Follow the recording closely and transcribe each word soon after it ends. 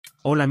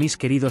Hola mis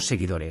queridos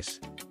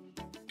seguidores.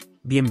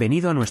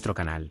 Bienvenido a nuestro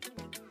canal.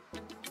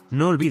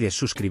 No olvides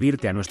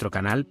suscribirte a nuestro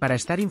canal para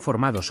estar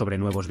informado sobre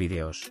nuevos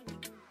vídeos.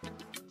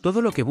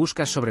 Todo lo que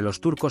buscas sobre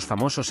los turcos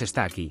famosos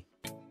está aquí.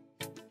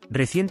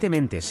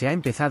 Recientemente se ha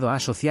empezado a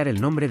asociar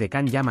el nombre de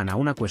Yaman a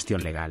una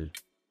cuestión legal.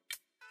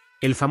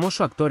 El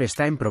famoso actor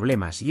está en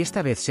problemas y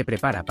esta vez se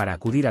prepara para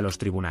acudir a los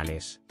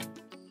tribunales.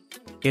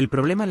 El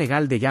problema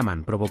legal de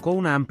Yaman provocó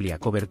una amplia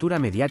cobertura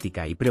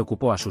mediática y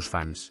preocupó a sus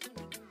fans.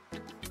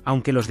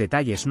 Aunque los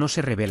detalles no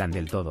se revelan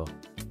del todo,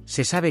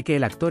 se sabe que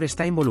el actor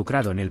está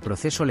involucrado en el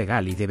proceso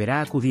legal y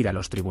deberá acudir a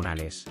los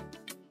tribunales.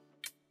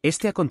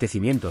 Este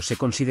acontecimiento se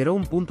consideró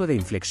un punto de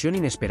inflexión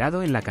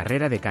inesperado en la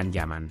carrera de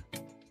Yaman.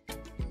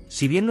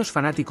 Si bien los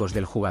fanáticos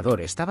del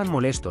jugador estaban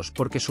molestos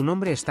porque su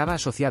nombre estaba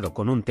asociado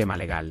con un tema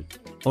legal,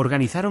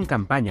 organizaron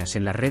campañas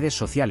en las redes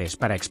sociales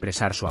para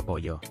expresar su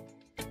apoyo.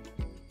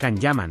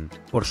 Yaman,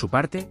 por su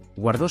parte,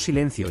 guardó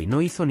silencio y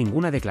no hizo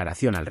ninguna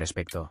declaración al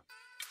respecto.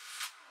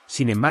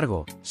 Sin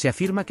embargo, se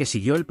afirma que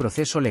siguió el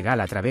proceso legal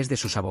a través de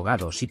sus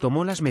abogados y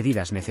tomó las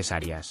medidas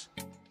necesarias.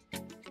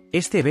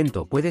 Este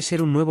evento puede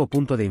ser un nuevo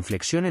punto de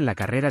inflexión en la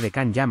carrera de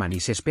Yaman y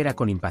se espera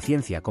con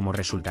impaciencia cómo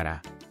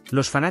resultará.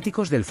 Los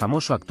fanáticos del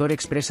famoso actor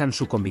expresan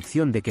su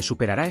convicción de que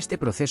superará este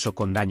proceso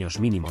con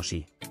daños mínimos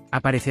y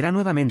aparecerá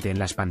nuevamente en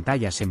las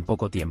pantallas en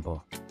poco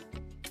tiempo.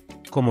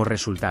 Como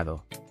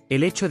resultado,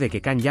 el hecho de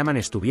que Yaman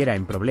estuviera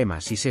en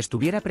problemas y se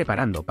estuviera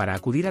preparando para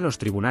acudir a los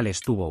tribunales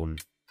tuvo un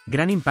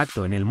gran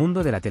impacto en el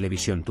mundo de la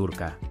televisión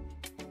turca.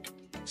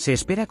 Se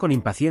espera con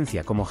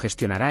impaciencia cómo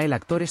gestionará el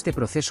actor este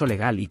proceso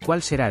legal y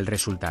cuál será el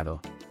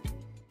resultado.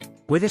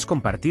 Puedes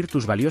compartir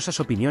tus valiosas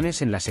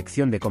opiniones en la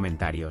sección de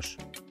comentarios.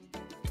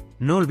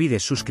 No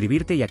olvides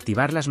suscribirte y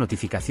activar las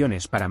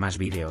notificaciones para más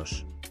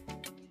vídeos.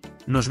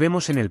 Nos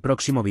vemos en el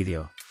próximo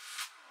vídeo.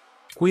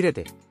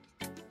 Cuídate.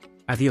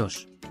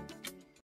 Adiós.